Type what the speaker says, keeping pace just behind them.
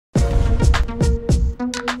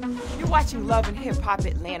You're watching Love and Hip Hop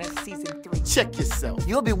Atlanta Season 3. Check yourself.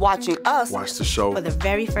 You'll be watching us watch the show for the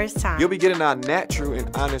very first time. You'll be getting our natural and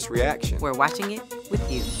honest reaction. We're watching it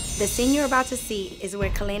with you. The scene you're about to see is where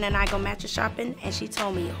Kalenna and I go mattress shopping, and she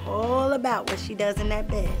told me all about what she does in that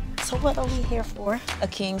bed. So what are we here for? A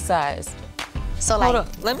king size. So Hold up,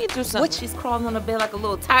 let me do something. She's crawling on the bed like a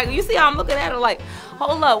little tiger. You see how I'm looking at her like,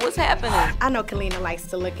 hold up, what's happening? I know Kalenna likes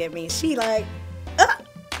to look at me. She like,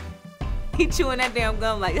 He chewing that damn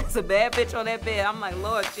gum like that's a bad bitch on that bed. I'm like,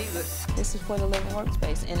 Lord Jesus. This is for the living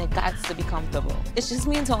workspace, and it got to be comfortable. It's just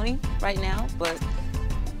me and Tony right now, but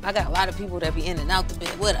I got a lot of people that be in and out the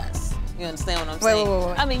bed with us. You understand what I'm saying?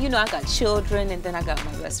 Wait. I mean, you know, I got children, and then I got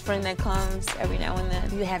my best friend that comes every now and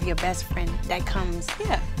then. you have your best friend that comes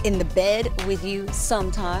Yeah. in the bed with you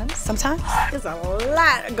Sometimes. sometimes? There's a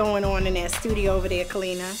lot going on in that studio over there,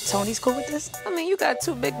 Kalenna. Tony's cool with this? I mean, you got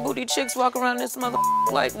two big booty chicks walking around this mother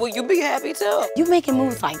like, will you be happy too? You making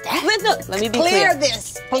moves like that? Let me be Clear clear.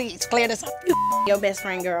 this, please. Clear this up. You your best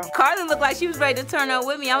friend, girl. Carlie looked like she was ready to turn up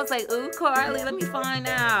with me. I was like, ooh, Carlie, let me find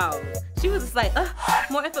out. She was just like,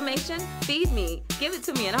 more information, feed me, give it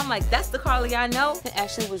to me. And I'm like, that's the Carlie I know. It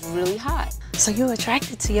actually was really hot. So you're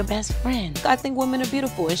attracted to your best friend. I think women are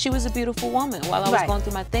beautiful, and she was a beautiful woman while I was Right. going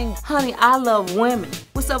through my thing. Honey, I love women.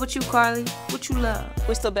 What's up with you, Carlie? What you love?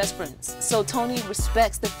 We're still best friends. So Tony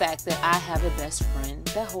respects the fact that I have a best friend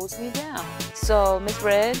that holds me down. So, Miss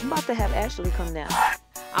Red, I'm about to have Ashley come down.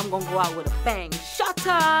 I'm gonna go out with a bang.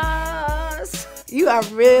 Shutters! You are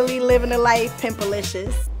really living a life,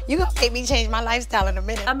 Pimpalicious. You gonna make me change my lifestyle in a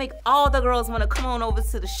minute. I make all the girls wanna come on over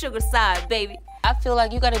to the sugar side, baby. I feel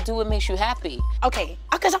like you gotta do what makes you happy. Okay,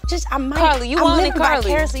 because I'm Carlie, you I'm want it, living Carlie.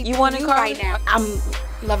 vicariously You through want it, Carlie? right now. I'm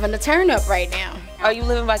loving the turn up right now. Are you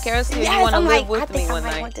living vicariously, or Yes, you wanna I'm live like, I with me think one I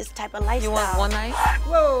might night? want this type of lifestyle. You want one night?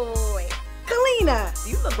 Whoa, Kalenna.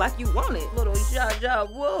 You look like you want it. Little job,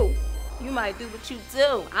 whoa. You might do what you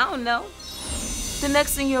do. I don't know. The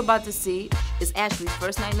next thing you're about to see is Ashley's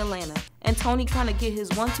first night in Atlanta, and Tony trying to get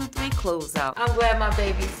his 1, 2, 3 clothes out. I'm glad my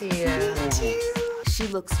baby's here. She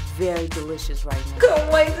looks very delicious right now.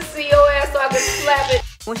 Couldn't wait to see your ass so I could slap it.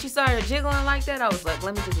 When she started jiggling like that, I was like,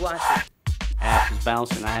 let me just watch it. Ass was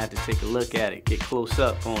bouncing, I had to take a look at it, get close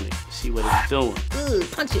up on it, see what it's doing.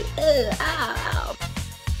 Punch it. Ow.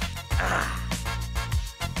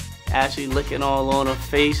 Ashley looking all on her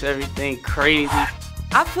face, everything crazy.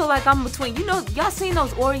 I feel like I'm between, you know, y'all seen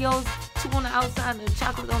those Oreos, 2 on the outside and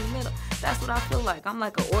chocolate on the middle? That's what I feel like. I'm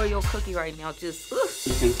like an Oreo cookie right now, just,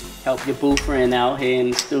 You can help your boo friend out here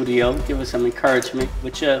in the studio, give her some encouragement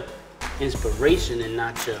with your inspiration and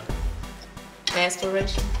not your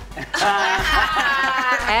Aspiration.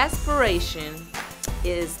 Aspiration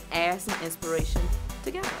is ass and inspiration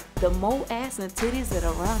together. The more ass and titties that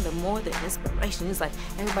are around, the more the inspiration. It's like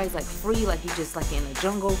everybody's like free, like you just like in a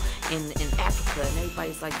jungle in Africa, and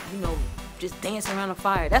everybody's like, you know, just dancing around a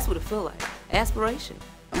fire. That's what it feel like. Aspiration.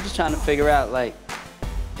 I'm just trying to figure out, like,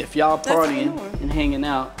 if y'all partying and hanging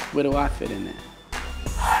out, where do I fit in there?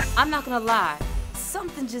 I'm not gonna lie,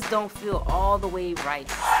 something just don't feel all the way right.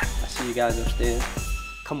 I see you guys upstairs.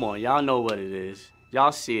 Come on, y'all know what it is.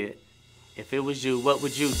 Y'all see it. If it was you, what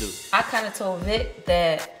would you do? I kind of told Vic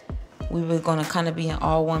that we were gonna kind of be in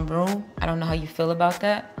all one room. I don't know how you feel about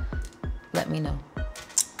that. Let me know.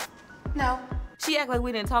 No. She act like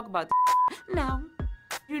we didn't talk about that. No.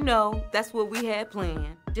 You know, that's what we had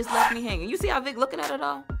planned. Just left me hanging. You see how Vic looking at it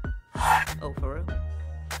all? Oh, for real?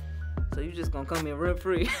 So you just gonna come in real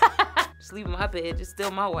free? Just leave my bed, just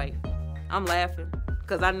steal my wife. I'm laughing,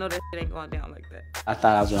 because I know that shit ain't going down like that. I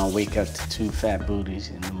thought I was gonna wake up to 2 fat booties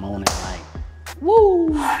in the morning like,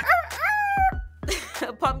 woo!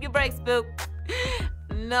 Pump your brakes, Poop.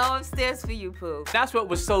 No upstairs for you, Poop. That's what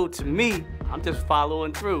was sold to me. I'm just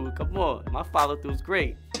following through. Come on, my follow through's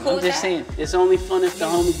great. Cool I'm just saying, it's only fun if the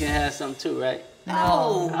homie can have some too, right?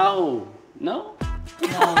 No. Oh, no?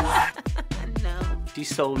 No. No. She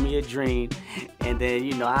sold me a dream, and then,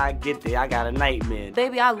 you know, I get there, I got a nightmare.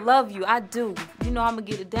 Baby, I love you, I do. You know I'm gonna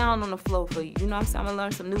get it down on the floor for you. You know what I'm saying? I'm gonna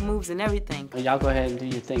learn some new moves and everything. Well, y'all go ahead and do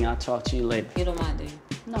your thing. I'll talk to you later. You don't mind, do you?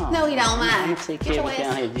 No, he don't mind. You take care of it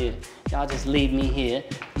down here. Yeah. Y'all just leave me here,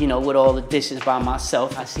 you know, with all the dishes by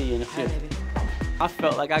myself. I see you in a few. I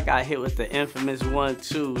felt like I got hit with the infamous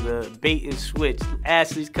 1-2, the bait and switch.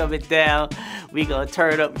 Ashley's coming down, we gonna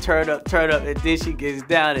turn up, and then she gets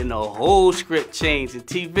down and the whole script changed. And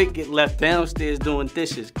T-Vic get left downstairs doing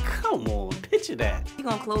dishes. Come on, picture that. You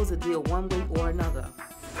gonna close the deal one way or another.